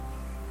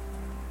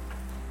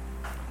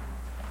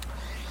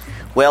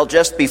Well,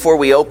 just before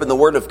we open the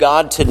Word of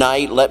God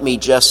tonight, let me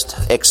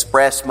just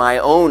express my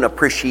own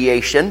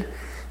appreciation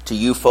to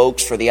you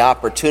folks for the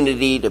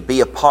opportunity to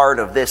be a part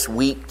of this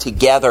week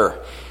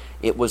together.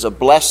 It was a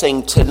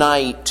blessing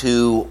tonight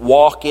to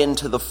walk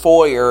into the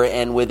foyer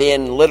and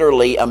within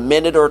literally a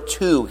minute or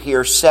two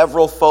hear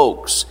several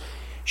folks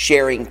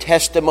sharing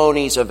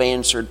testimonies of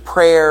answered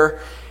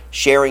prayer,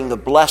 sharing the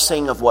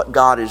blessing of what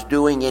God is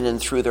doing in and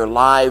through their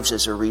lives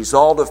as a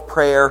result of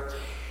prayer.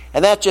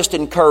 And that just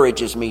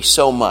encourages me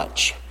so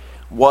much.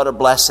 What a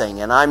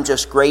blessing. And I'm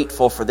just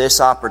grateful for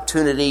this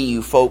opportunity.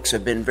 You folks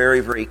have been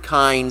very, very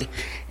kind.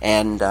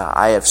 And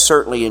I have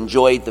certainly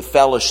enjoyed the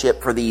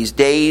fellowship for these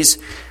days.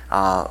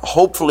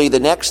 Hopefully the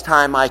next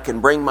time I can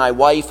bring my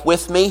wife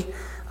with me.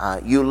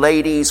 You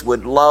ladies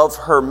would love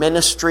her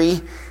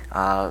ministry.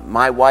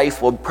 My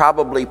wife will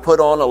probably put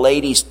on a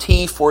ladies'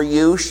 tea for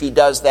you. She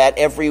does that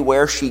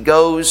everywhere she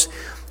goes.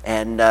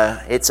 And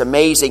it's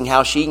amazing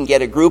how she can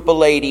get a group of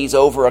ladies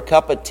over a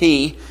cup of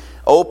tea,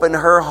 open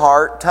her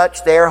heart,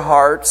 touch their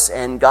hearts,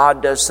 and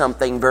God does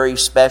something very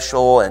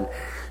special. And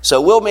so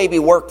we'll maybe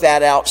work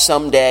that out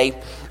someday.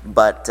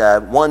 But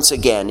once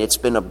again, it's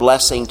been a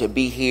blessing to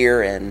be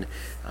here. And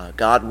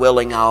God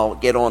willing, I'll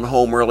get on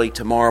home early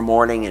tomorrow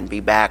morning and be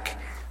back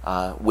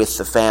with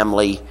the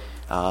family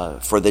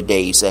for the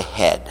days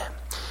ahead.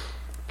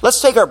 Let's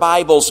take our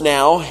Bibles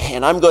now,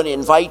 and I'm going to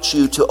invite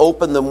you to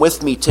open them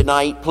with me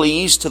tonight,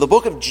 please, to the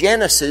book of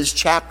Genesis,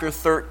 chapter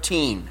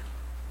 13.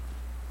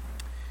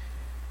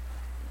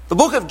 The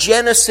book of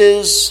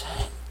Genesis,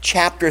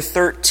 chapter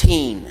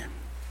 13.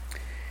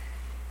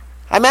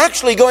 I'm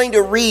actually going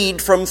to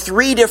read from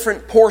three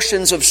different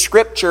portions of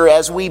Scripture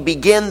as we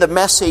begin the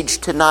message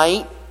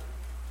tonight.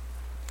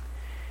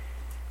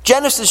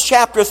 Genesis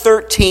chapter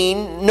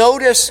 13,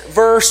 notice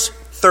verse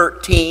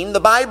 13. The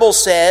Bible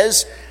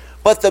says,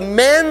 "But the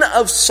men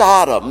of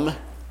Sodom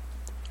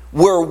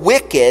were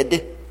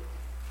wicked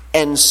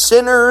and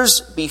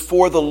sinners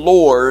before the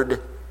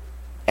Lord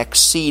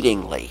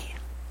exceedingly."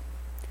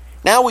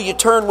 Now will you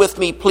turn with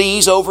me,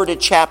 please, over to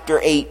chapter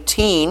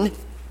 18.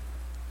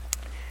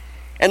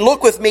 And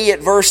look with me at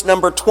verse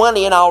number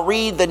 20, and I'll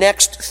read the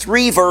next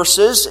three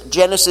verses.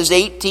 Genesis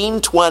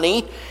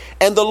 18:20.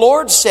 "And the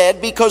Lord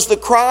said, because the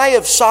cry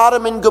of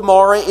Sodom and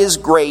Gomorrah is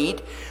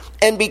great,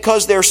 and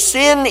because their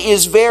sin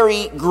is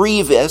very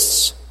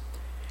grievous,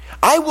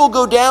 I will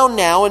go down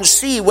now and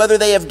see whether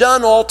they have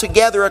done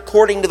altogether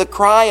according to the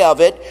cry of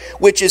it,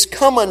 which is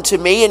come unto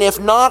me, and if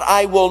not,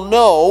 I will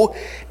know.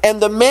 And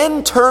the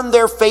men turned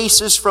their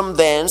faces from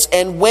thence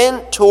and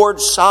went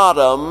toward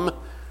Sodom,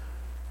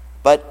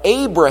 but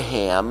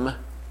Abraham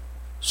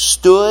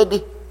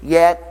stood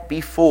yet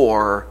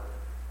before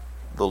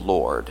the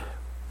Lord."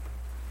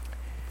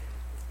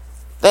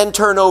 Then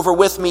turn over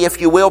with me,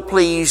 if you will,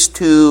 please,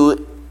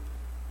 to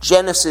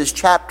Genesis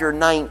chapter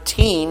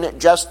 19,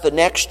 just the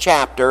next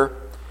chapter.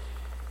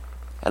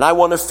 And I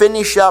want to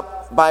finish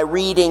up by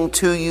reading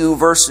to you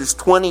verses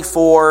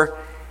 24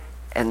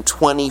 and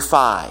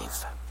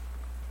 25.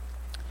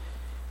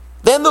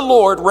 "Then the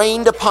Lord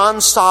rained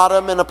upon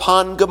Sodom and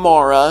upon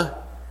Gomorrah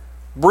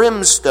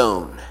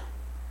brimstone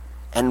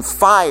and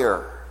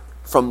fire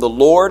from the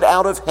Lord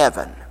out of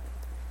heaven.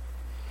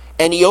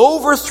 And he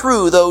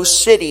overthrew those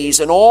cities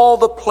and all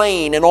the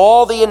plain and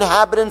all the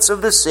inhabitants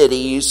of the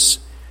cities,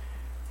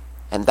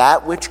 and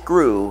that which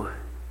grew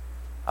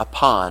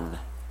upon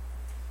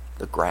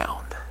the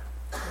ground."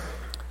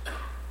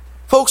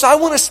 Folks, I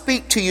want to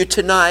speak to you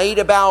tonight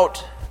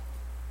about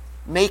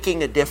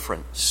making a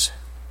difference.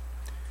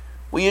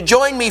 Will you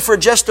join me for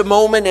just a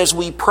moment as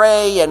we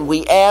pray and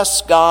we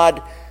ask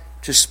God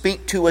to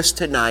speak to us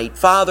tonight?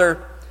 Father,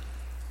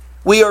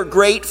 we are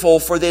grateful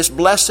for this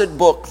blessed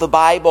book, the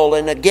Bible,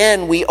 and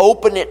again, we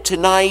open it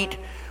tonight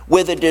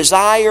with a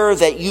desire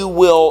that you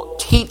will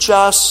teach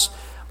us,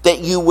 that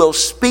you will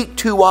speak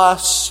to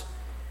us.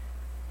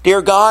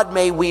 Dear God,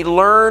 may we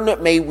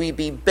learn, may we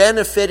be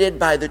benefited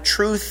by the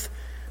truth,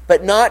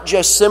 but not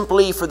just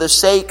simply for the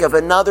sake of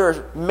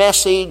another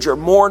message or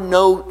more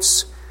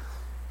notes,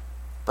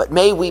 but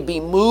may we be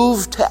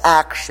moved to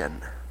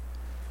action,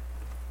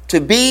 to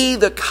be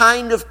the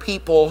kind of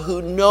people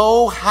who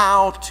know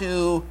how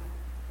to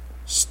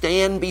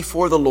stand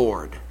before the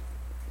Lord,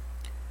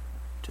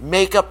 to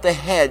make up the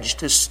hedge,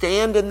 to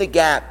stand in the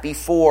gap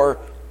before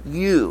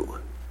you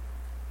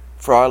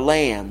for our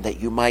land, that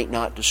you might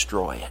not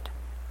destroy it.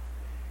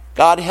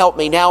 God, help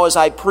me now as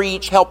I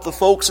preach. Help the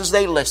folks as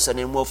they listen,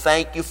 and we'll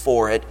thank you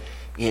for it.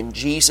 In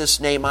Jesus'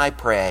 name I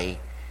pray.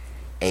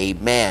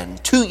 Amen.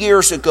 2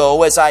 years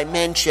ago, as I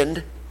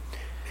mentioned,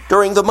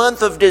 during the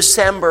month of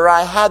December,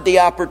 I had the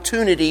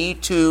opportunity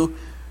to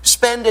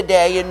spend a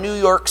day in New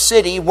York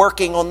City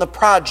working on the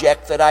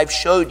project that I've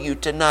showed you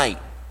tonight.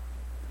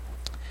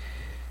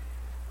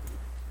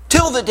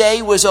 Till the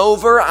day was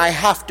over, I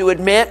have to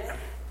admit,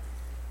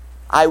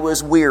 I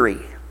was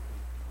weary.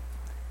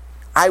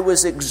 I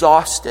was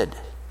exhausted.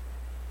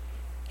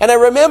 And I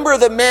remember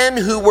the men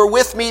who were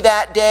with me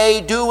that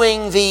day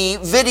doing the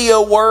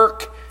video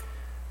work,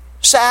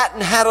 sat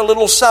and had a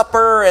little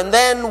supper, and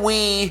then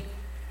we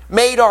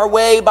made our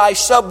way by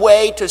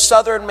subway to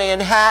southern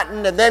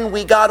Manhattan, and then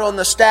we got on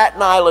the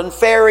Staten Island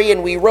ferry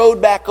and we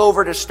rode back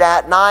over to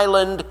Staten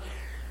Island,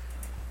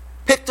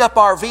 picked up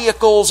our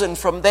vehicles, and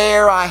from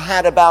there I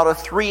had about a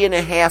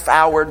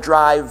 3.5-hour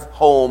drive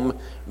home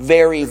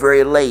very,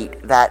 very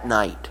late that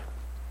night.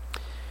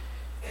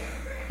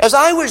 As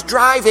I was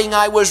driving,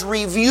 I was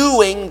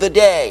reviewing the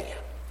day.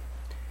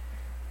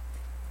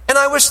 And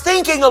I was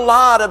thinking a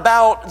lot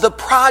about the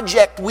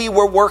project we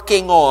were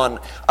working on,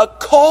 a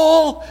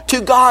call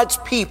to God's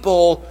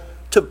people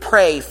to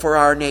pray for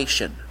our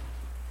nation.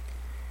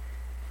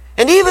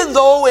 And even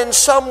though in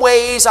some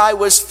ways I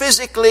was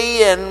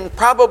physically and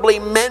probably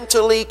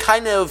mentally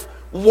kind of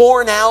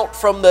worn out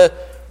from the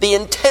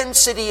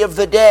intensity of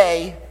the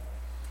day,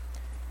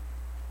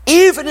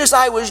 even as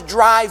I was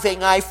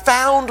driving, I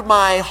found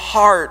my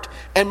heart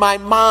and my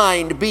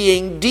mind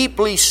being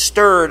deeply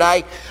stirred.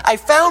 I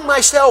found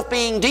myself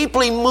being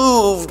deeply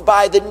moved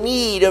by the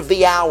need of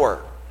the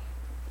hour.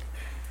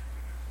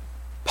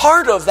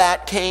 Part of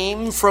that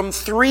came from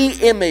 3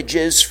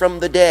 images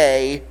from the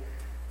day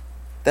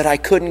that I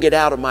couldn't get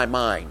out of my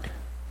mind.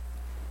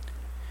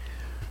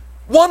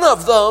 One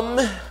of them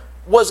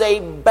was a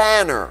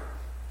banner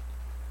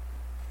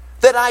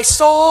that I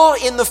saw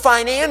in the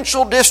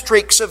financial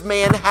districts of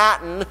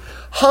Manhattan,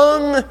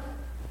 hung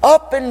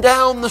up and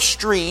down the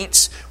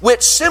streets,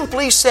 which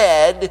simply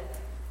said,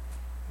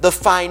 "The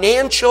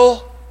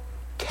financial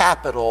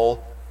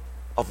capital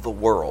of the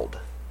world."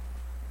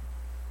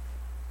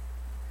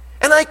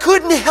 And I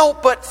couldn't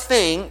help but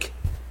think,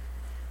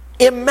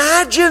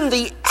 imagine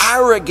the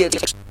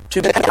arrogance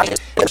to the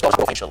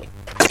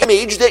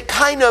image that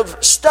kind of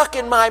stuck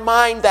in my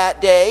mind that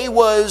day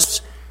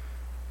was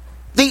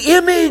the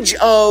image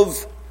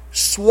of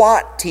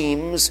SWAT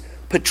teams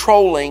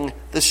patrolling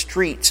the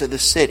streets of the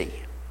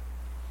city.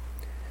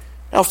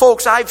 Now,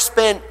 folks, I've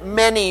spent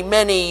many,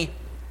 many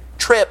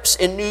trips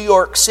in New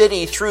York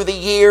City through the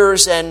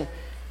years and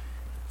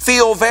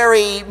feel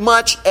very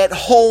much at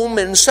home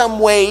in some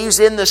ways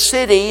in the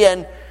city.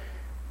 And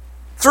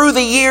through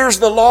the years,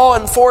 the law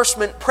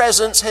enforcement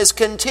presence has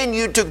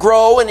continued to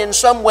grow, and in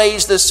some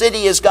ways the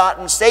city has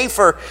gotten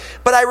safer.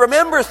 But I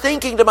remember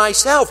thinking to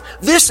myself,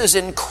 this is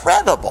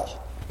incredible.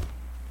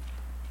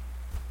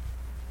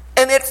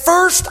 And at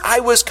first I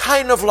was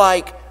kind of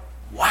like,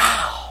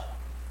 wow.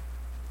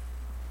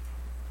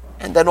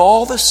 And then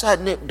all of a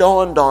sudden it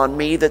dawned on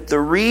me that the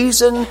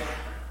reason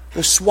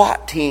the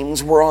SWAT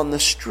teams were on the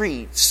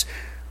streets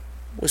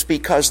was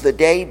because the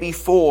day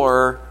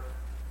before,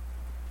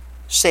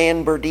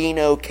 San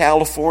Bernardino,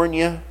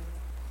 California,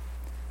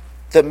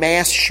 the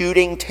mass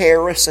shooting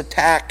terrorist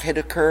attack had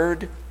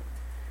occurred.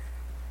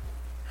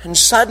 And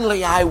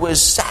suddenly I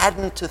was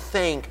saddened to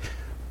think,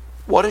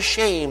 what a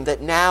shame that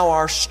now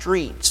our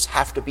streets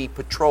have to be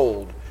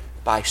patrolled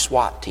by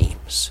SWAT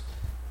teams.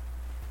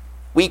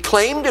 We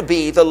claim to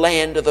be the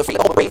land of the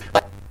free,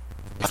 but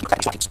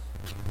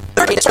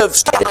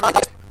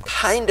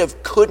kind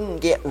of couldn't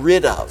get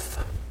rid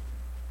of.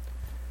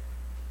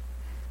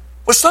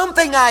 Was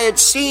something I had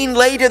seen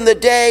late in the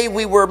day.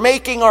 We were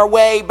making our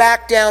way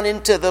back down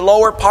into the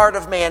lower part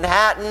of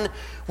Manhattan.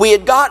 We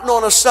had gotten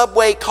on a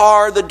subway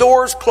car, the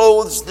doors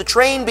closed, the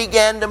train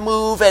began to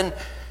move, and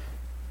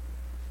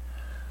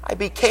I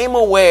became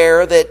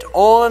aware that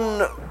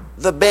on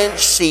the bench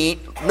seat,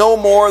 no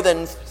more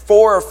than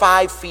 4 or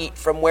 5 feet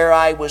from where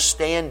I was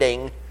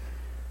standing,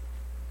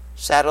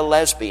 sat a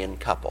lesbian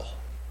couple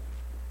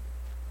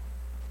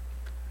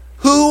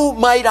who,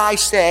 might I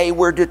say,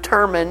 were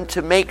determined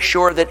to make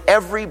sure that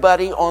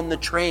everybody on the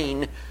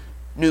train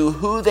knew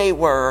who they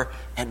were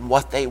and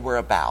what they were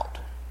about.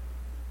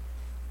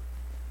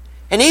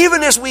 And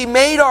even as we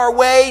made our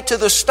way to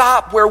the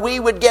stop where we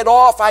would get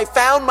off, I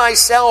found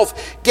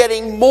myself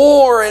getting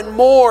more and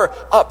more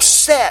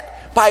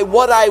upset by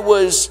what I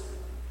was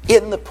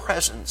in the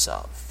presence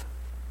of.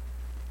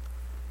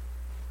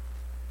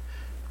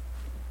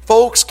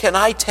 Folks, can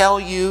I tell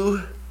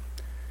you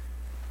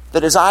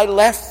that as I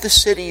left the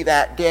city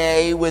that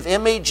day with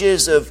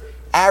images of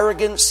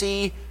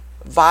arrogancy,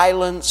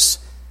 violence,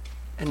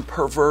 and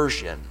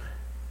perversion,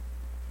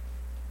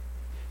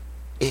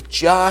 it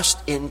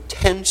just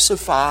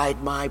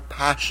intensified my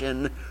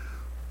passion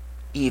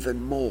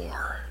even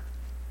more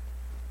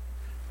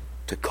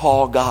to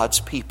call God's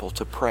people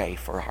to pray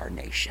for our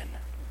nation.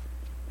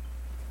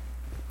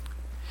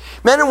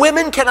 Men and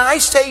women, can I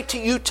say to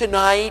you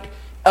tonight,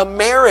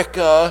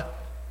 America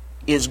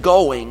is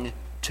going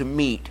to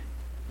meet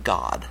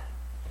God.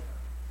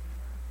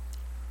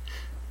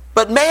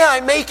 But may I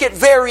make it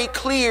very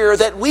clear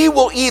that we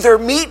will either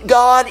meet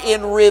God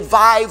in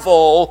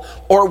revival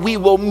or we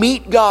will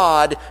meet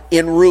God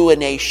in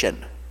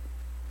ruination.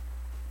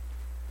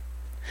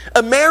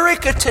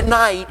 America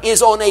tonight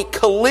is on a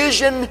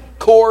collision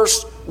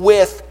course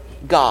with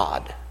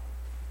God.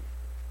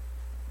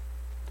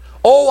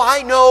 Oh,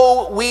 I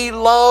know we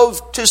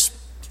love to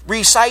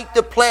recite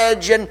the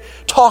pledge and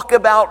talk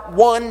about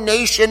one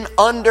nation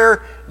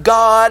under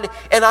God.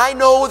 And I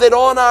know that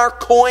on our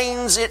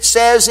coins it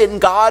says, "In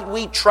God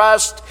we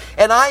trust."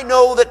 And I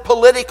know that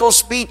political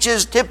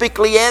speeches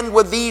typically end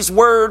with these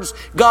words,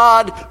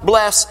 "God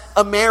bless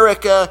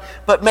America."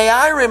 But may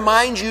I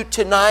remind you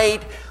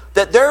tonight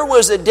that there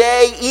was a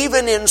day,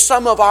 even in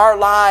some of our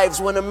lives,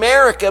 when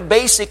America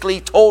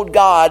basically told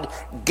God,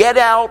 "Get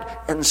out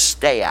and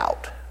stay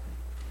out."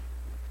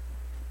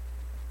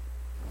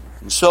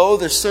 And so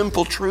the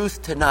simple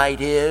truth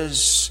tonight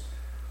is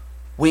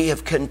we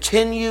have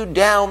continued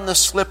down the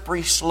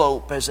slippery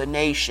slope as a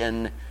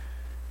nation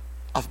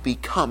of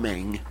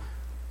becoming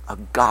a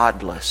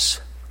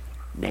godless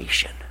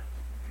nation.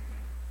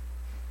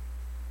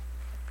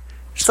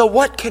 So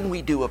what can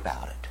we do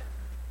about it?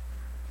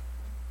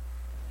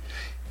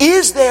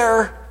 Is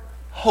there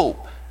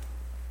hope?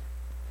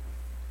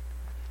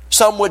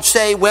 Some would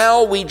say,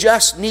 well, we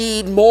just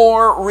need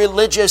more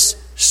religious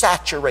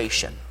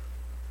saturation.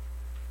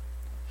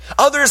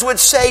 Others would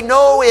say,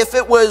 no, if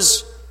it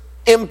was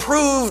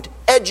improved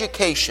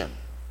education.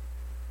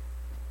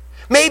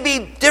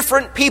 Maybe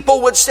different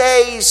people would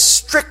say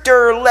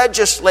stricter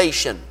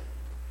legislation.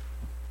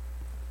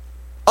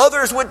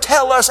 Others would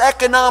tell us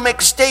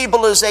economic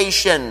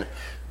stabilization.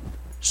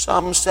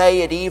 Some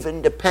say it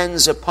even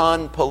depends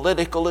upon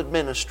political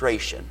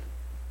administration.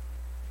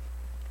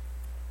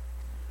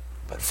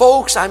 But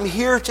folks, I'm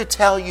here to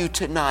tell you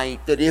tonight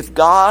that if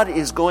God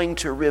is going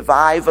to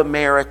revive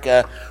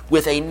America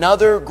with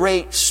another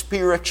great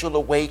spiritual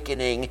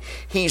awakening,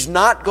 He's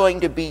not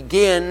going to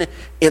begin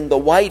in the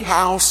White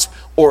House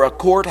or a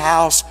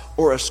courthouse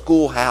or a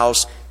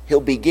schoolhouse. He'll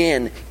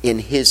begin in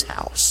His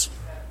house.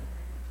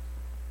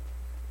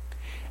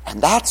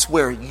 And that's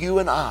where you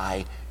and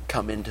I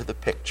come into the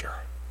picture.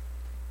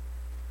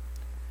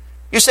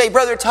 You say,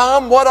 Brother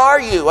Tom, what are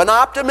you? An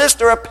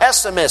optimist or a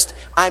pessimist?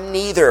 I'm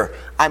neither.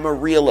 I'm a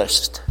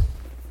realist.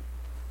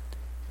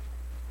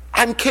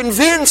 I'm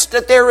convinced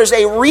that there is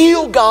a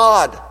real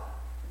God.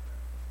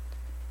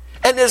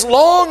 And as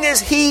long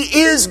as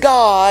He is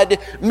God,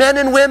 men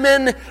and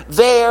women,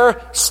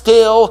 there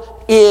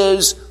still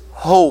is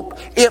hope.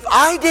 If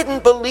I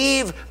didn't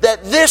believe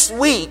that this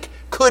week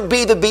could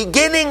be the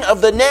beginning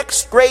of the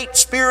next great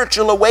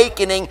spiritual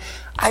awakening,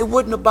 I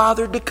wouldn't have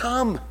bothered to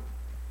come.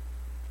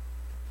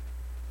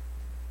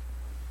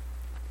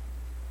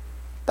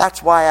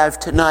 That's why I've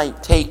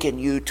tonight taken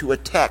you to a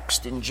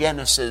text in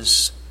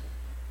Genesis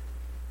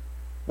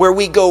where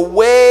we go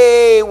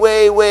way,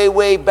 way, way,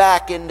 way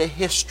back into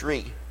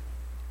history.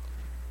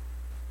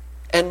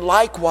 And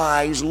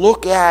likewise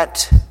look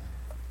at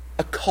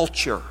a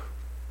culture,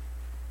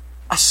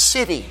 a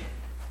city,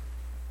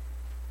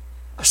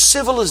 a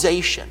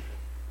civilization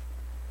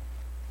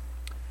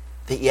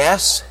that,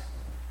 yes,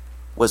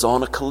 was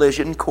on a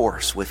collision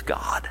course with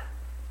God.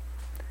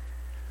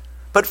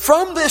 But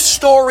from this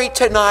story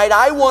tonight,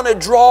 I want to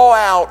draw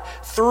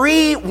out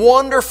 3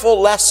 wonderful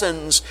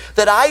lessons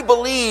that I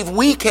believe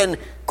we can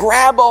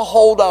grab a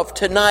hold of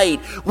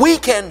tonight. We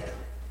can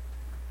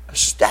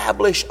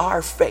establish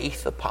our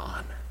faith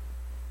upon.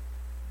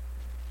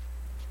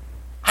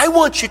 I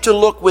want you to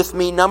look with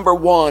me, number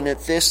 1,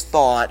 at this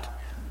thought: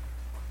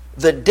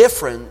 the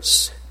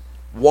difference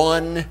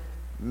one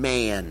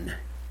man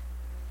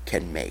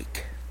can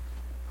make.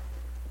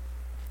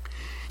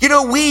 You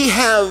know, we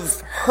have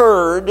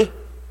heard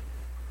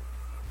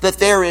that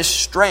there is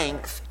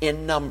strength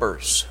in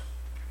numbers.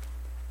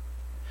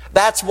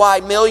 That's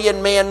why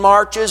million-man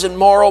marches and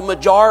moral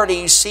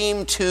majorities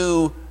seem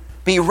to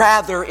be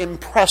rather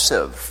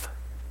impressive.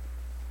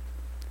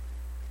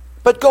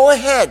 But go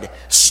ahead,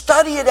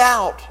 study it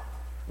out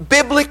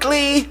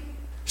biblically,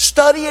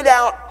 study it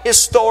out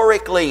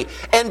historically.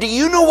 And do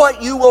you know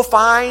what you will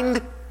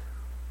find?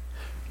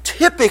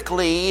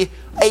 Typically,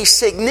 a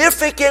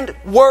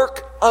significant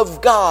work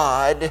of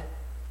God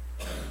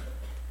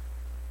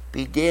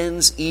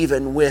begins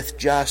even with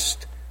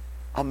just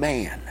a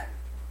man.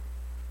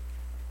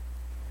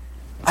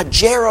 A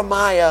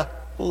Jeremiah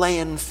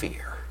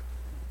Lanphier.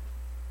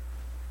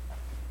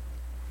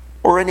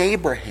 Or an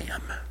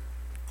Abraham.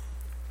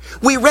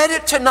 We read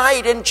it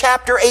tonight in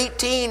chapter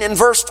 18 and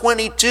verse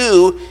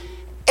 22.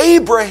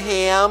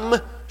 Abraham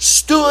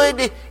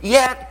stood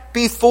yet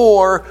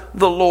before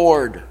the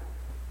Lord.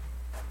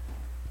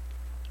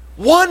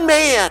 One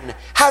man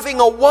having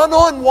a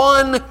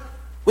one-on-one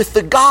with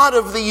the God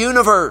of the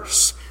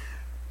universe.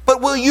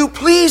 But will you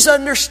please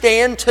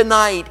understand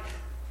tonight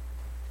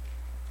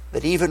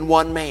that even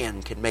one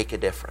man can make a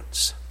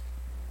difference?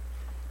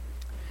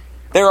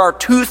 There are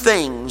 2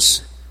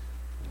 things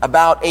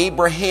about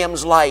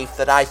Abraham's life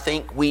that I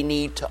think we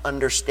need to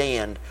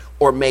understand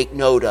or make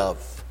note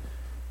of.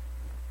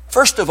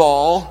 First of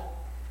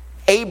all,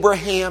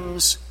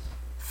 Abraham's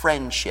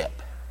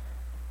friendship.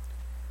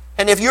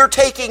 And if you're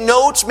taking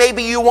notes,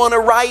 maybe you want to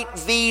write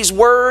these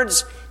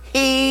words: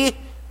 he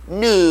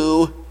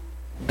knew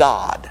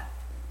God.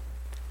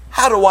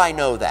 How do I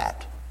know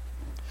that?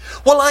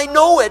 Well, I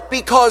know it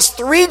because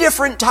 3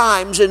 different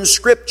times in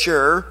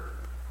Scripture,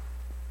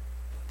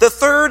 the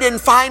third and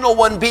final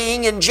one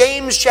being in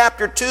James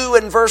chapter 2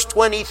 and verse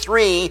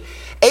 23,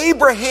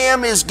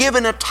 Abraham is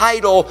given a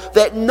title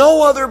that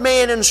no other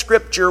man in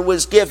Scripture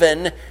was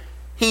given.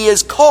 He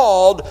is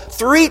called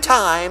 3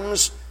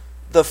 times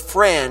the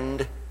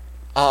friend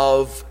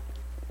of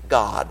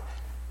God.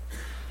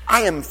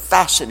 I am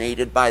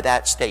fascinated by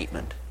that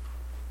statement.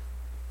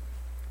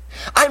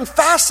 I'm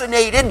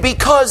fascinated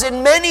because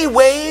in many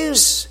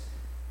ways,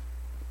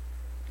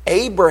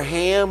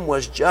 Abraham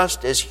was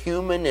just as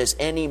human as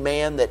any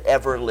man that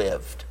ever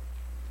lived.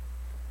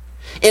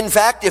 In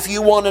fact, if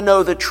you want to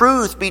know the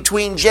truth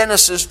between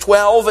Genesis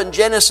 12 and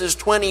Genesis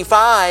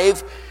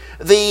 25,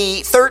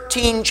 the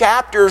 13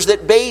 chapters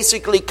that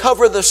basically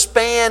cover the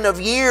span of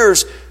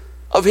years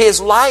of his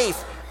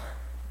life,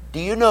 do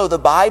you know the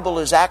Bible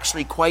is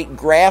actually quite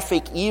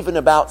graphic even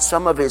about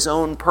some of his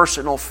own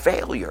personal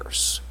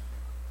failures?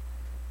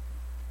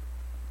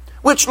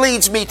 Which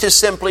leads me to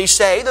simply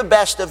say the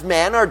best of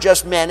men are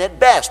just men at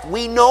best.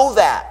 We know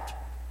that.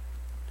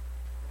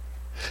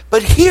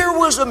 But here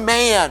was a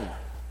man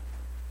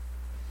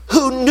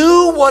who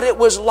knew what it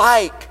was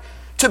like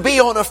to be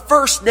on a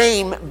first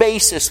name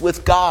basis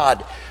with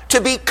God,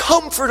 to be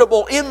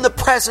comfortable in the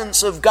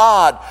presence of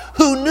God,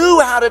 who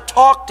knew how to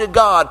talk to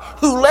God,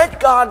 who let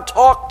God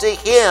talk to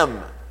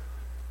him.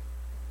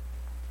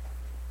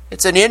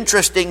 It's an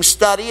interesting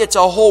study. It's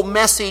a whole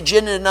message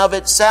in and of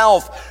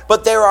itself.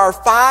 But there are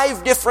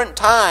 5 different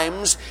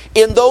times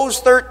in those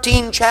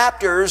 13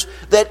 chapters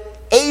that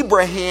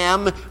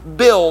Abraham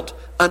built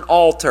an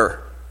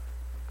altar.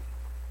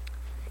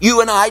 You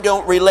and I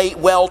don't relate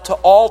well to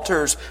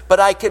altars, but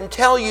I can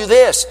tell you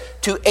this.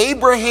 To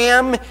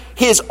Abraham,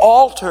 his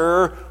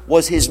altar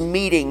was his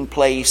meeting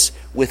place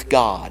with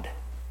God.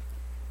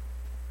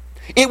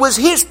 It was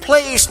his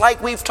place,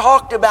 like we've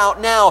talked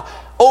about now,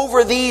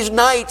 over these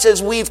nights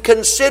as we've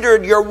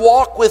considered your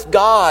walk with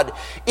God.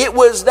 It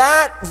was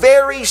that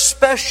very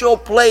special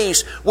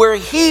place where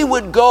he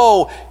would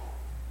go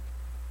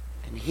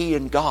and he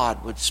and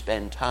God would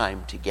spend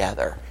time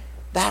together.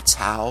 That's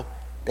how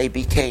they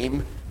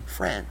became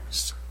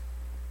friends.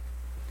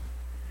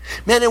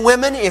 Men and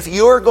women, if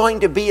you're going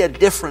to be a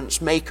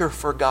difference maker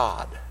for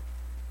God,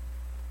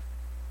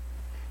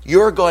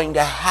 you're going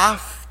to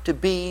have to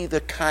be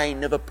the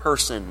kind of a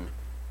person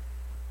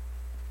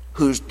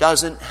who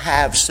doesn't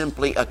have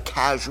simply a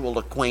casual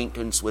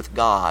acquaintance with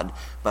God,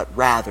 but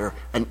rather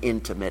an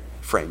intimate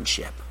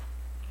friendship.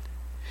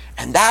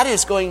 And that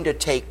is going to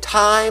take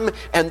time,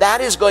 and that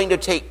is going to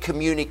take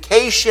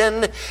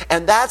communication,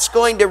 and that's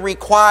going to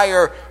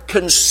require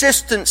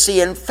consistency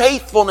and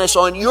faithfulness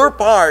on your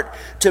part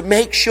to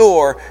make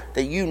sure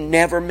that you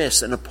never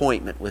miss an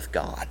appointment with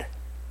God.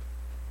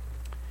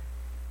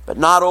 But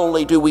not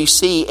only do we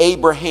see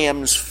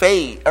Abraham's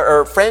faith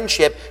or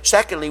friendship,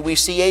 secondly, we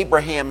see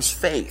Abraham's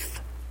faith.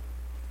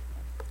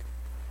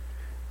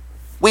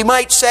 We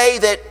might say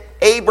that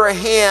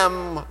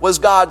Abraham was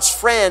God's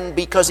friend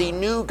because he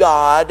knew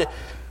God,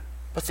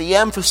 but the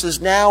emphasis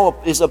now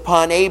is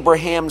upon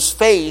Abraham's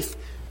faith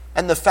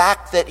and the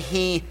fact that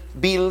he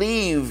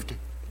believed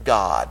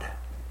God.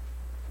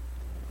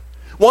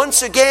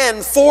 Once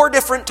again, 4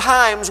 different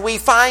times we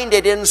find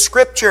it in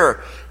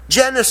Scripture.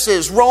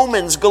 Genesis,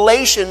 Romans,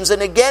 Galatians,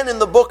 and again in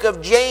the book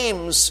of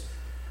James,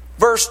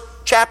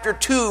 chapter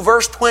 2,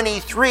 verse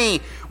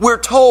 23, we're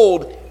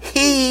told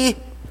he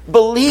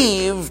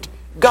believed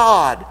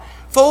God.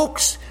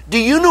 Folks, do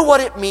you know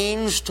what it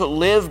means to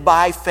live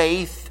by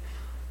faith?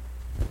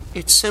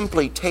 It's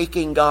simply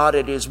taking God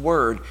at His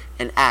word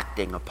and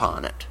acting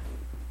upon it.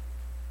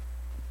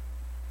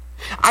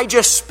 I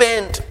just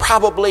spent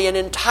probably an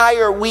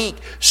entire week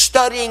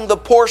studying the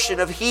portion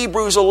of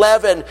Hebrews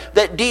 11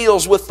 that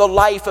deals with the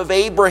life of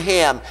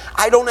Abraham.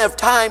 I don't have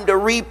time to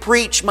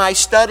re-preach my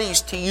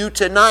studies to you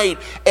tonight,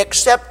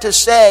 except to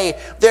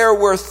say there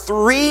were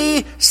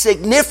 3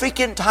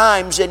 significant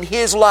times in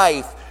his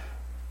life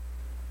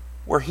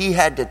where he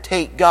had to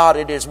take God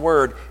at His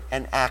word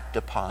and act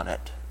upon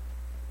it.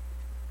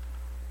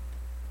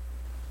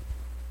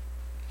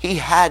 He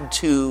had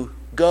to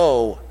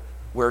go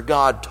where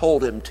God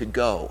told him to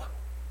go.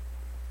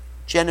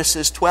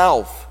 Genesis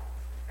 12.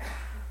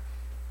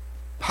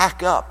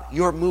 Pack up,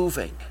 you're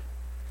moving.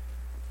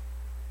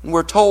 And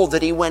we're told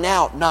that he went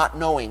out not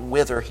knowing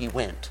whither he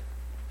went.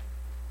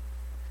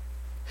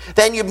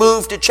 Then you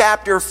move to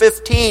chapter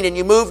 15 and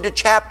you move to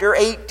chapter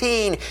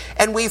 18,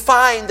 and we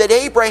find that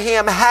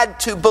Abraham had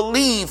to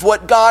believe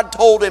what God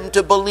told him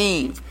to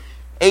believe.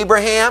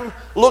 Abraham,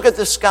 look at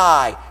the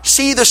sky.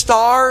 See the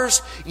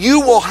stars?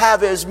 You will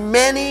have as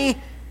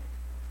many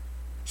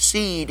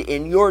seed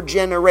in your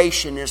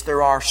generation as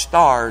there are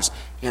stars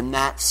in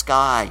that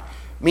sky.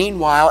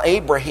 Meanwhile,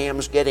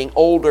 Abraham's getting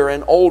older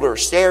and older.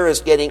 Sarah's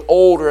getting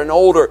older and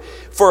older.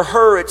 For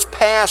her, it's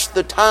past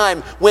the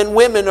time when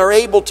women are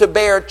able to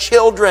bear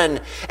children.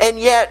 And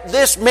yet,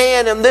 this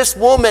man and this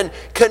woman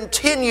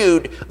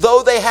continued,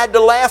 though they had to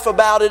laugh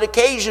about it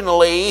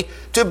occasionally,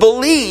 to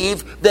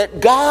believe that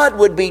God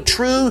would be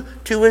true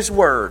to His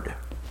word.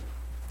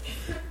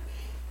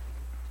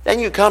 Then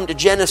you come to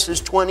Genesis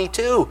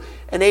 22,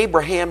 And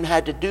Abraham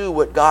had to do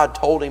what God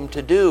told him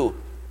to do.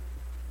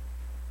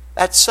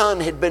 That son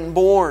had been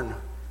born.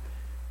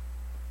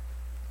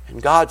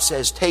 And God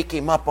says, take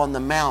him up on the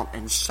mount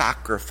and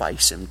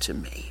sacrifice him to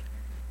me.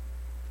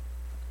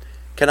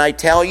 Can I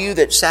tell you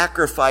that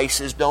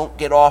sacrifices don't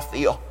get off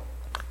the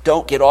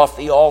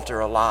altar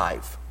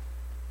alive?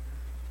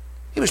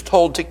 He was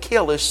told to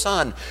kill his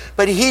son.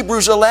 But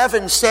Hebrews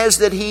 11 says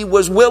that he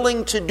was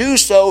willing to do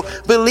so,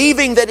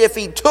 believing that if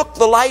he took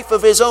the life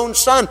of his own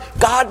son,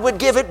 God would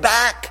give it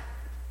back.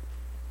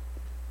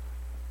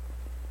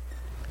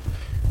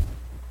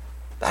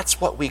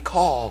 That's what we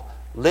call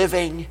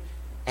living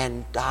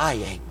and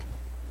dying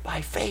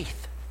by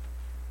faith.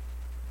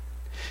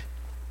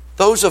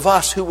 Those of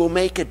us who will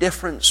make a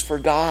difference for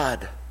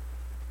God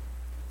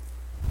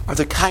are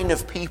the kind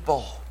of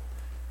people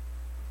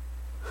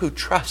who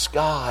trust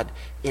God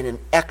in an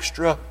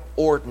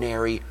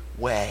extraordinary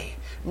way.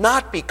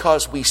 Not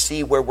because we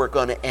see where we're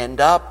going to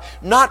end up,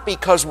 not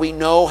because we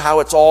know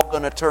how it's all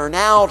going to turn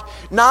out,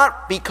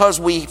 not because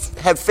we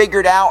have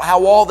figured out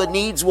how all the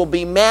needs will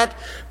be met,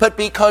 but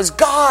because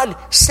God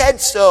said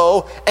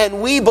so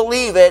and we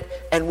believe it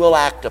and will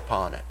act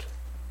upon it.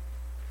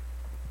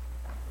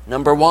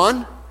 Number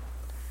one,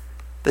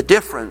 the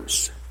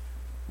difference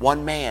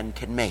one man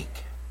can make.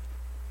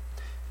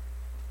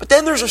 But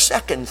then there's a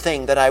second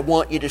thing that I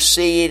want you to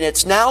see, and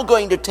it's now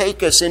going to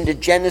take us into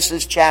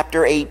Genesis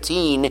chapter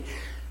 18.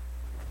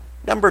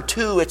 Number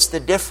two, it's the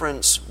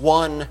difference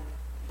one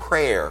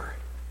prayer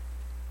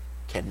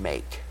can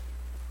make.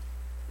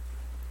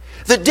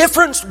 The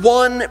difference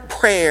one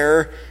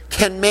prayer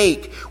can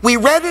make. We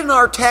read in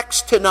our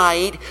text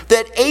tonight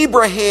that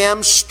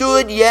Abraham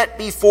stood yet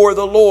before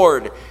the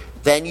Lord.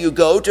 Then you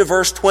go to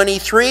verse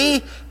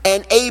 23,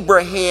 and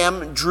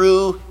Abraham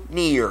drew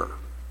near.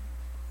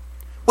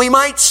 We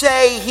might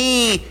say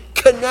he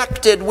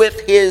connected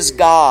with his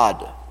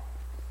God.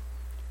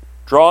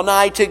 Draw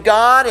nigh to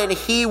God, and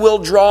he will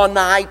draw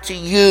nigh to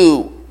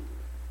you.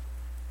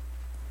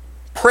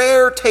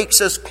 Prayer takes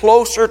us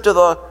closer to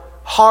the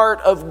heart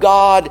of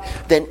God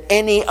than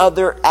any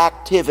other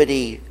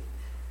activity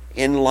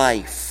in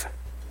life.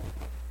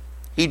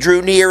 He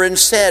drew near and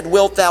said,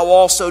 wilt thou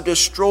also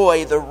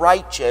destroy the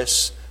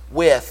righteous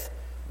with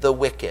the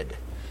wicked?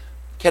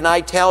 Can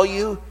I tell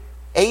you,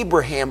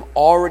 Abraham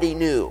already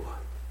knew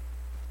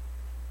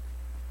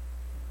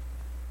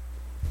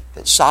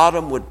that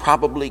Sodom would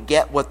probably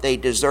get what they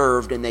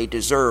deserved, and they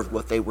deserved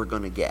what they were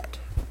going to get.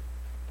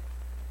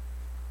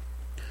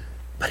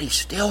 But he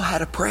still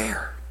had a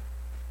prayer.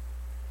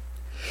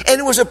 And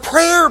it was a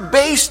prayer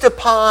based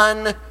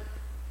upon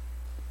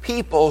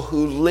people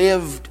who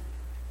lived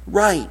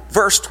right.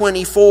 Verse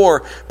 24,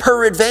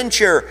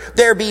 peradventure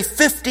there be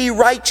 50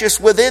 righteous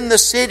within the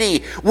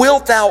city.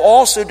 Wilt thou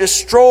also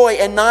destroy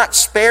and not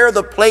spare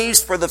the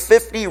place for the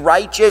 50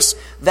 righteous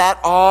that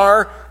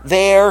are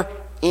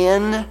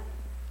therein?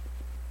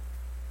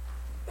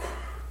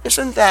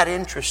 Isn't that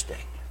interesting?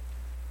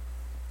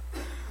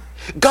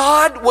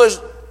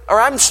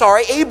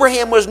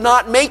 Abraham was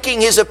not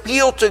making his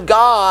appeal to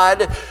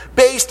God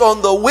based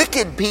on the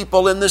wicked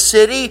people in the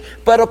city,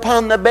 but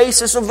upon the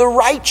basis of the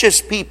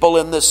righteous people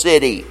in the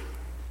city.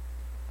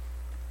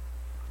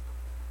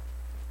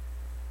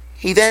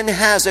 He then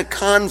has a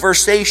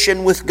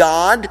conversation with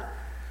God,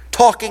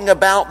 talking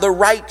about the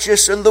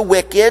righteous and the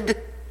wicked.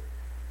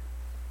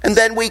 And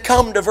then we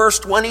come to verse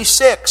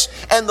 26.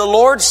 And the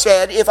Lord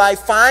said, if I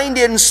find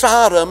in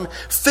Sodom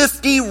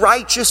 50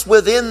 righteous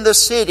within the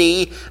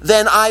city,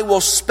 then I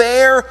will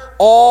spare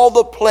all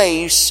the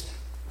place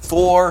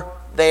for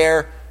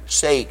their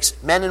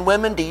sakes. Men and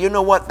women, do you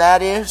know what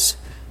that is?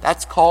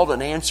 That's called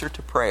an answer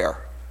to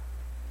prayer.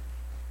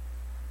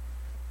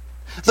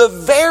 The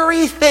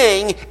very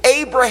thing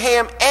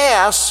Abraham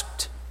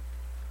asked,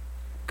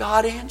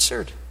 God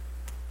answered.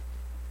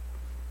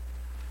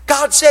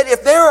 God said,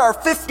 if there are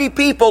 50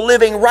 people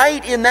living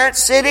right in that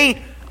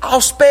city, I'll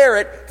spare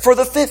it for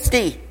the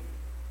 50.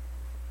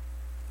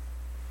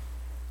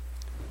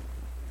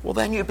 Well,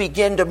 then you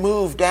begin to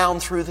move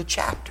down through the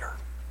chapter.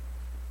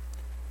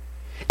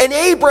 And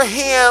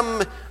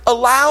Abraham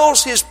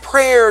allows his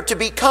prayer to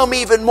become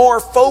even more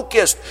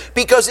focused,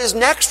 because his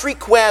next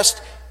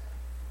request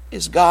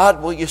is,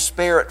 God, will you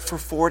spare it for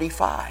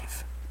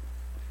 45?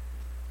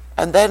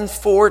 And then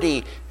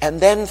 40,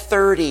 and then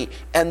 30,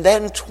 and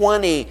then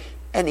 20.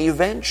 And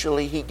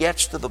eventually he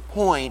gets to the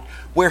point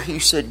where he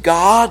said,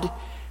 God,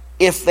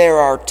 if there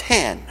are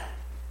 10.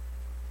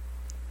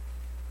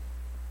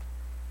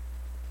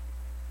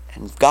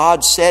 And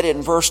God said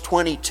in verse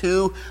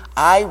 22,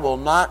 I will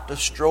not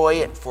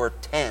destroy it for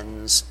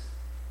 10's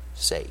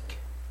sake.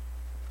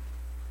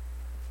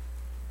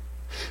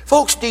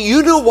 Folks, do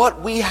you know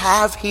what we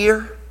have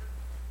here?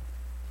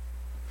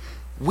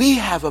 We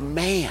have a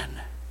man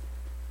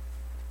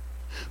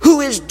who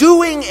is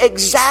doing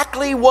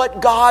exactly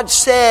what God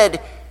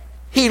said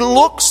He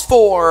looks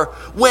for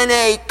when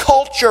a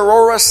culture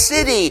or a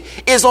city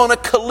is on a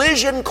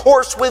collision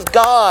course with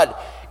God.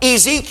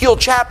 Ezekiel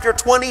chapter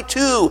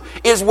 22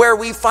 is where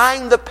we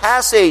find the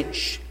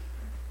passage.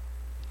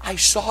 I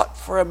sought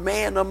for a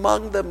man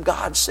among them,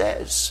 God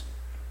says,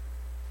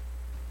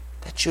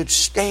 that should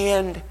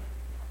stand,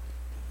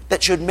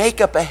 that should make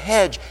up a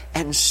hedge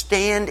and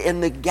stand in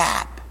the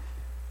gap.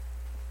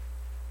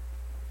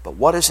 But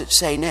what does it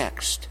say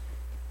next?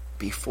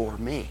 Before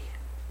me.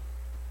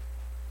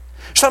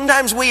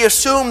 Sometimes we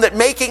assume that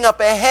making up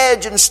a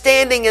hedge and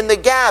standing in the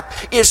gap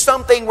is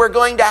something we're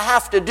going to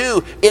have to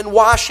do in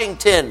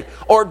Washington,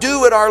 or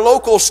do at our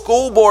local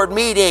school board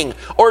meeting,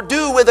 or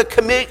do with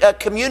a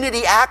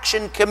community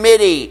action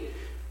committee.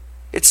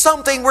 It's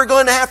something we're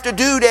going to have to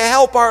do to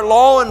help our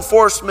law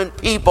enforcement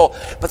people.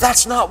 But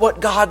that's not what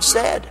God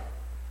said.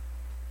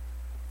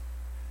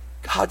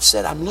 God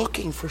said, I'm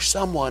looking for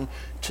someone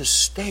to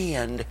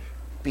stand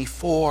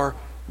before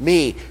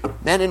me.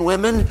 Men and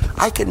women,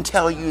 I can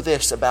tell you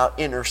this about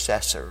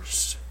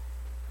intercessors.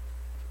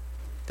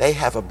 They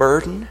have a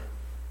burden.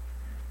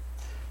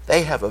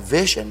 They have a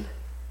vision.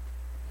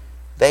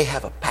 They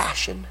have a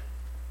passion.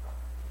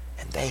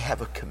 And they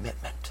have a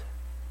commitment.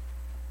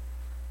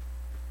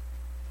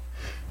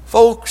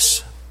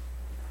 Folks,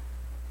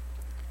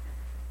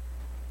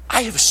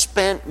 I have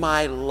spent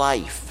my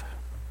life,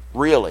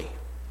 really.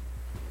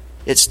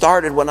 It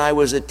started when I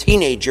was a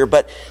teenager,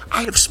 but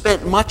I have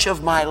spent much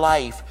of my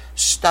life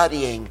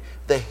studying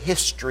the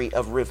history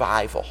of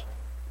revival.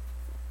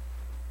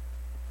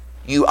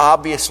 You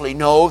obviously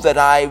know that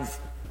I've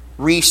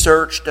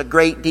researched a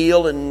great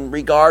deal in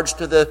regards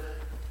to the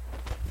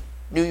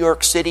New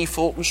York City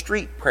Fulton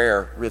Street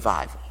Prayer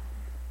Revival.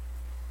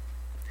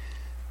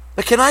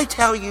 But can I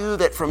tell you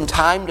that from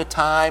time to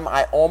time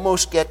I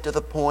almost get to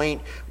the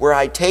point where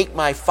I take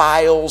my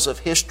files of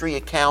history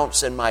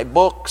accounts and my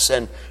books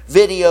and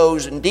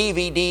videos and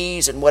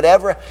DVDs and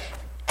whatever,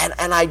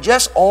 and I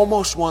just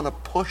almost want to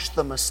push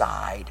them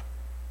aside.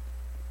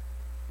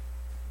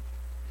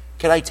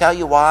 Can I tell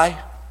you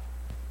why?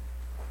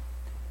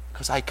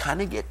 Because I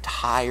kind of get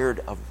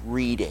tired of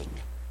reading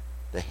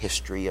the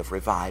history of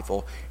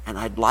revival, and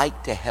I'd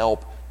like to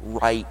help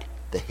write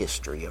the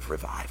history of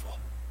revival.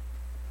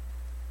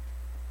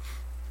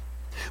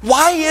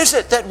 Why is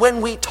it that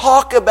when we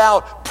talk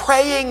about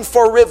praying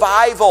for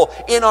revival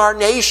in our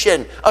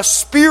nation, a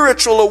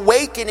spiritual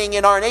awakening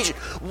in our nation,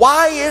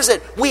 why is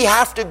it we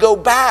have to go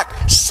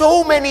back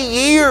so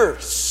many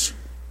years?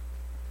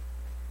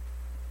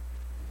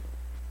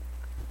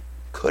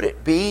 Could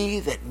it be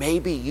that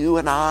maybe you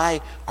and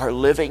I are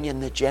living in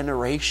the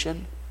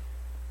generation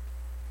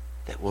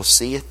that will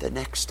see it the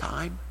next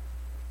time?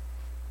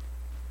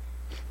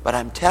 But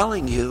I'm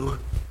telling you,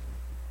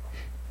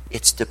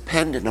 it's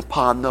dependent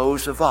upon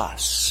those of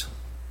us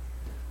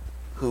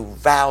who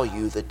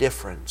value the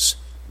difference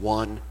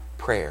one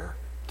prayer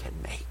can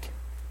make.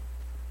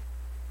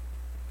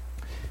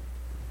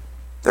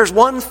 There's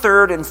one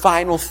third and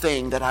final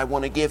thing that I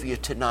want to give you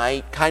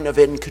tonight, kind of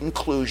in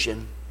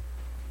conclusion.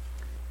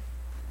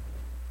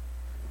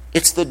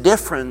 It's the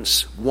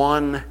difference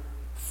one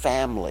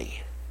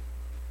family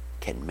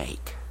can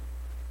make.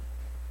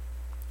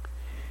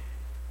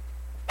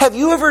 Have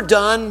you ever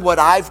done what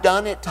I've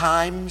done at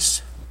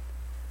times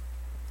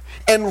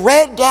and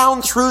read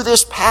down through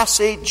this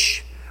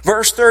passage?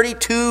 Verse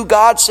 32,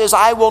 God says,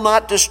 I will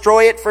not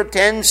destroy it for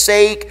 10's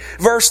sake.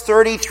 Verse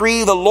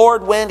 33, the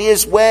Lord went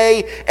his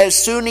way as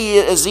soon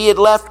as he had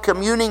left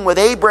communing with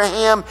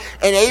Abraham,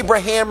 and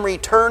Abraham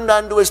returned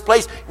unto his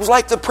place. It was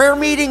like the prayer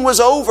meeting was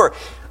over.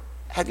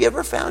 Have you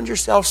ever found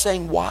yourself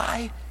saying,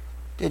 why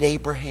did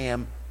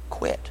Abraham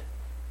quit?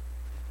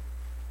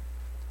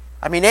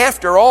 I mean,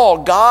 after all,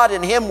 God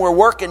and him were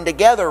working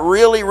together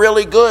really,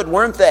 really good,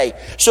 weren't they?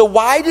 So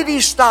why did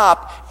he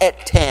stop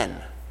at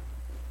 10?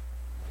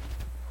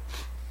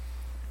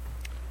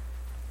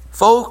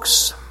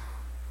 Folks,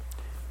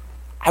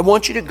 I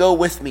want you to go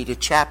with me to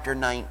chapter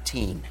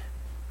 19.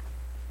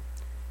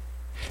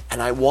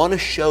 And I want to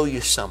show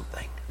you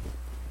something.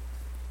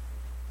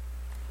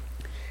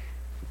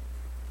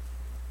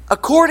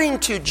 According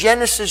to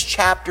Genesis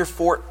chapter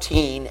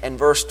 14 and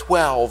verse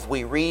 12,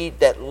 we read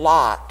that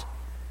Lot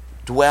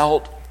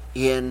dwelt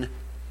in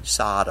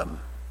Sodom.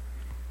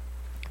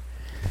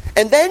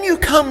 And then you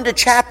come to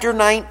chapter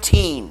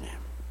 19.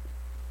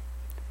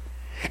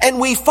 And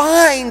we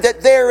find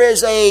that there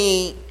is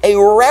a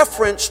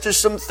reference to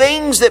some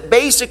things that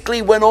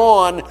basically went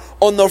on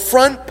the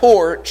front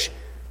porch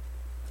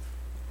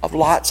of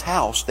Lot's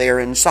house there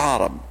in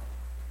Sodom.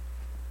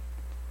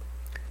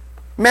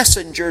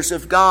 Messengers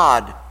of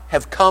God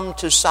have come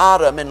to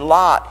Sodom, and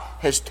Lot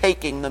has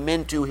taken them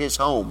into his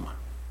home.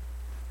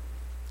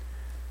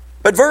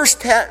 But verse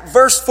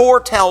 4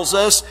 tells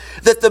us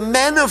that the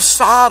men of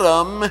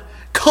Sodom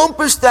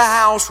compassed the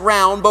house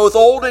round, both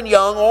old and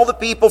young, all the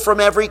people from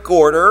every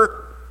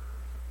quarter.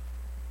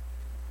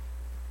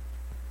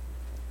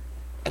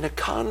 And a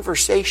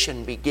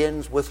conversation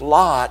begins with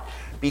Lot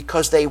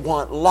because they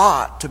want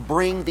Lot to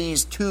bring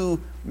these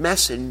two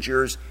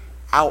messengers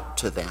out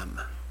to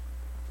them.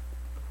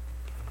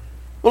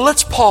 Well,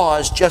 let's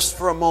pause just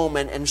for a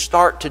moment and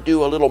start to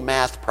do a little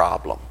math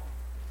problem.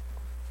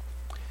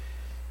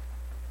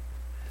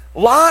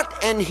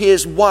 Lot and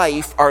his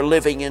wife are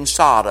living in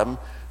Sodom.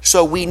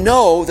 So we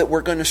know that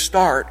we're going to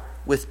start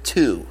with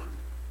 2.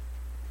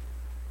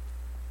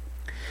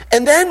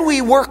 And then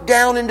we work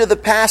down into the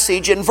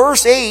passage. In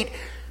verse 8,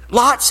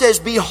 Lot says,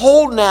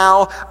 "Behold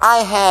now, I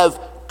have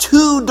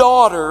 2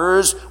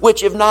 daughters which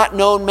have not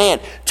known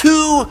man."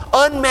 2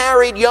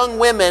 unmarried young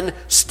women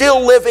still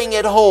living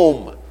at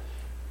home.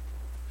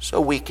 So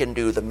we can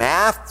do the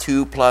math.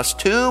 2 plus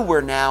 2,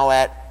 we're now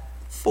at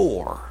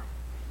 4.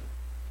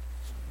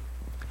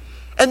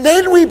 And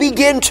then we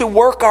begin to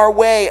work our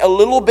way a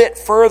little bit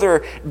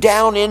further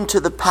down into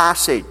the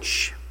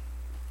passage.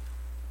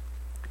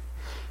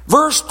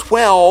 Verse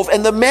 12,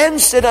 "And the men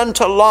said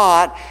unto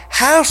Lot,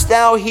 Hast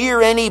thou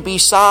here any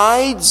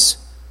besides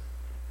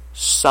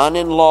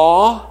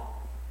son-in-law,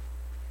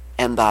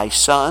 and thy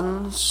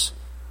sons,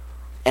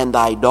 and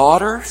thy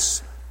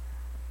daughters?"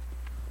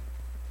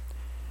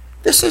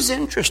 This is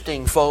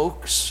interesting,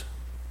 folks.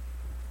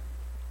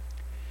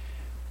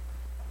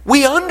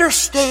 We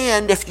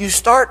understand, if you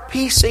start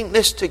piecing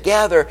this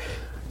together,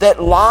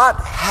 that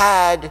Lot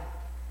had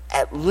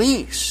at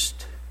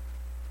least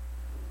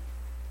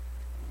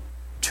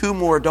 2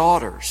 more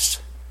daughters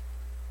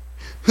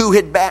who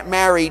had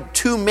married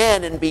 2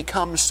 men and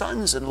become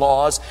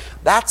sons-in-laws.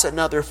 That's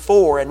another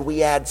 4, and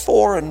we add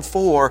 4 and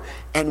 4,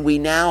 and we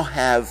now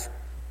have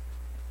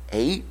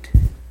 8.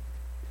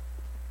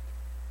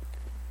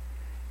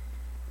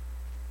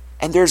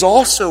 And there's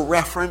also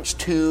reference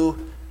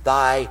to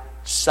thy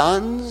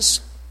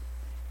sons,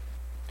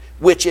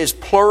 which is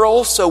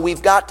plural, so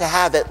we've got to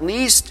have at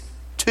least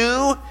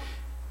 2.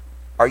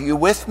 Are you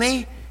with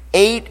me?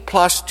 8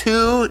 plus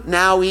 2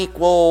 now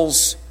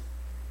equals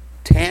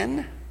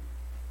 10.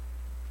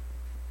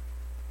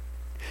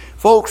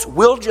 Folks,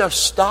 we'll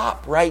just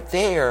stop right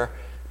there.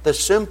 The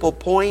simple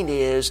point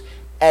is,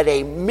 at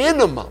a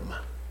minimum,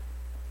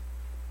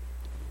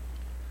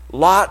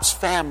 Lot's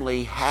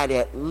family had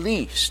at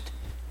least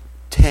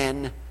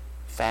 10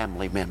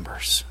 family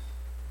members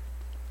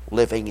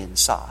living in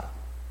Sodom.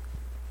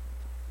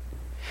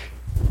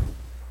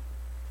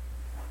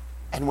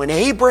 And when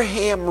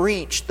Abraham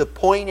reached the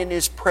point in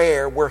his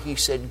prayer where he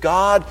said,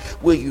 "God,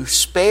 will you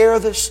spare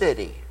the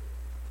city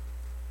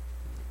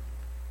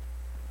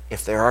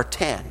if there are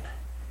 10?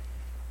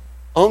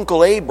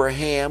 Uncle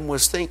Abraham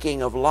was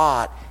thinking of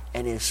Lot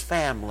and his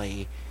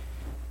family.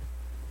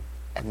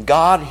 And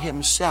God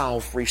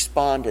himself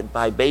responded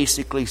by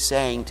basically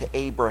saying to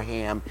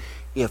Abraham,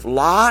 if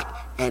Lot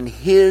and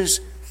his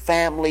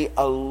family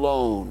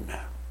alone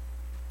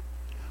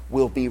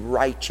will be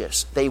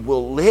righteous, they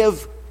will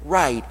live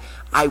right,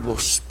 I will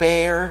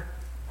spare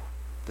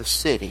the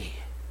city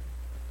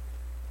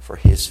for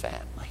his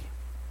family.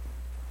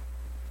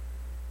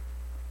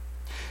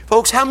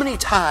 Folks, how many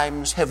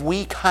times have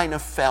we kind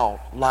of felt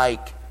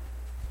like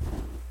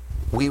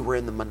we were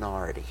in the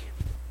minority?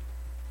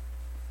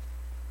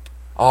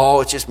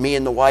 Oh, it's just me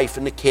and the wife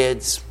and the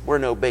kids. We're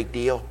no big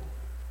deal.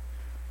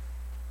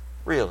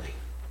 Really.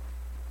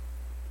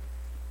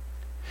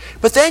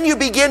 But then you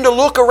begin to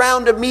look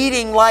around a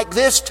meeting like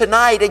this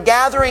tonight, a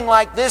gathering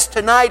like this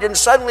tonight, and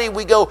suddenly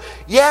we go,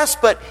 yes,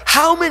 but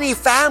how many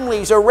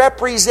families are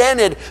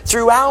represented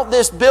throughout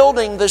this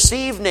building this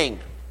evening?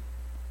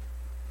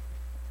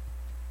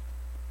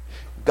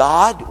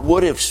 God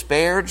would have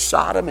spared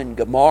Sodom and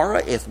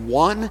Gomorrah if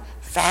one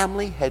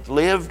family had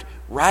lived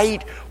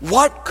right.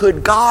 What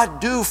could God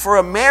do for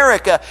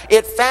America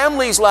if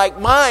families like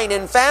mine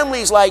and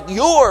families like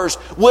yours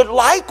would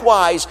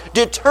likewise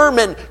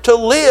determine to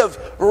live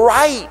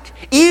right,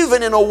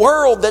 even in a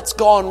world that's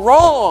gone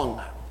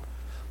wrong?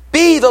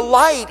 Be the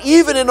light,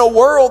 even in a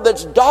world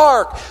that's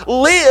dark.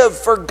 Live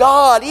for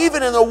God,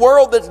 even in a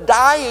world that's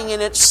dying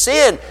in its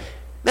sin.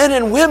 Men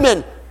and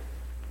women,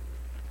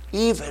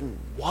 even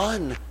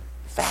one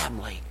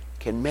family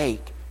can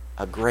make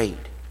a great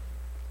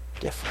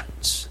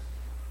difference.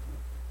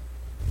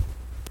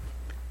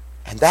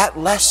 And that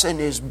lesson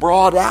is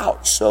brought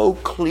out so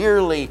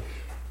clearly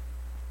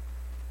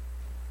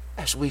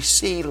as we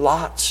see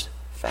Lot's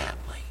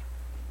family.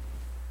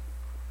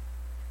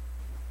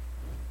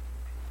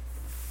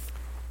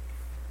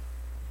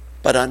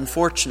 But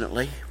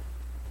unfortunately,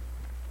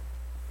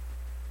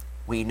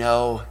 we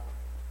know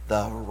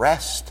the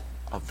rest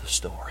of the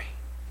story.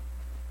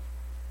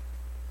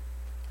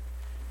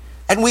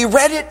 And we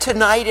read it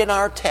tonight in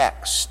our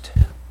text.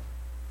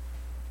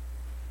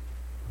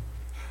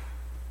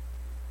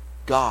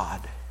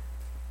 God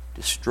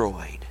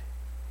destroyed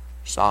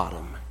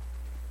Sodom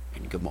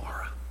and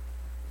Gomorrah.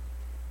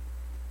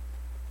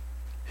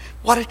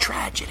 What a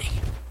tragedy.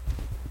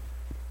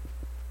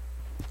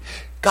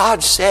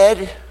 God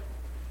said,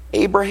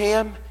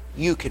 Abraham,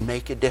 you can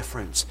make a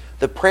difference.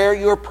 The prayer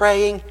you're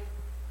praying,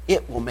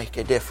 it will make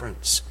a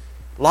difference.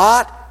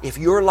 Lot, if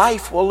your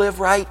life will live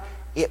right,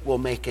 it will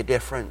make a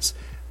difference.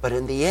 But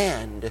in the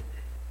end,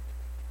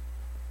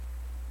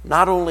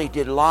 not only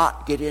did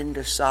Lot get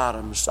into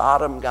Sodom,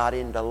 Sodom got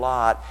into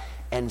Lot,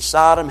 and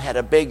Sodom had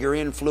a bigger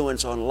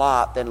influence on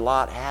Lot than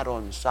Lot had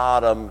on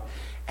Sodom.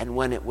 And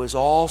when it was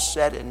all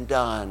said and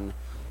done,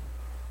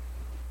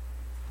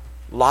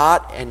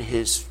 Lot and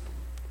his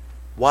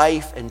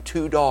wife and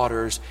 2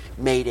 daughters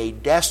made a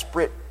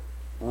desperate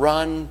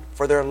run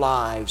for their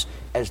lives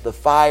as the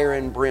fire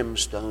and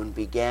brimstone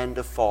began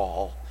to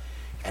fall,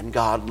 and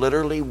God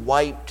literally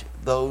wiped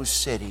those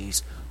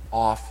cities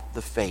off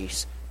the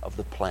face of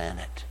the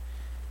planet.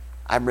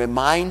 I'm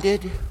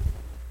reminded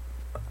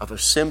of a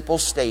simple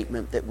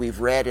statement that we've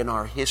read in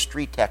our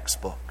history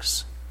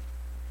textbooks.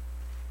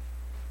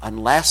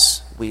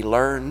 Unless we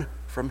learn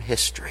from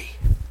history,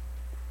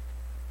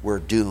 we're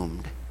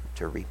doomed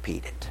to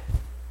repeat it.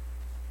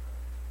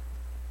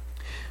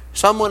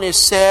 Someone has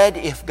said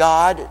if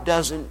God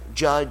doesn't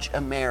judge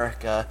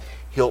America,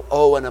 He'll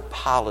owe an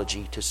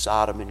apology to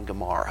Sodom and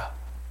Gomorrah.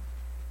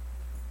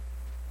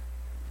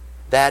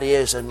 That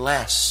is,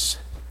 unless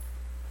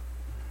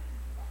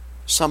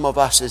some of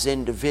us as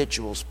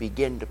individuals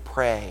begin to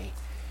pray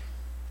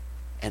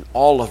and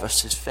all of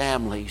us as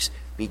families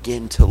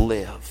begin to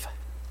live.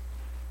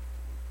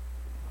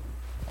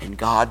 And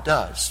God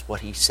does what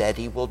He said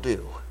He will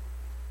do.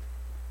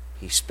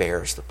 He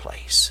spares the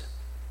place.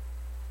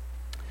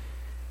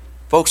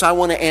 Folks, I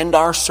want to end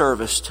our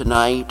service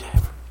tonight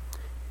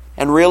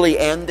and really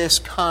end this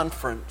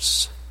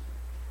conference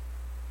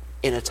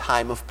in a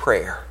time of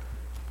prayer.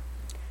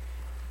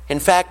 In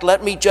fact,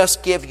 let me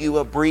just give you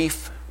a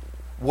brief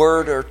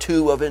word or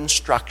two of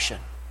instruction.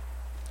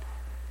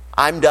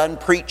 I'm done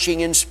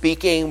preaching and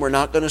speaking. We're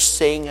not going to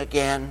sing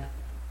again.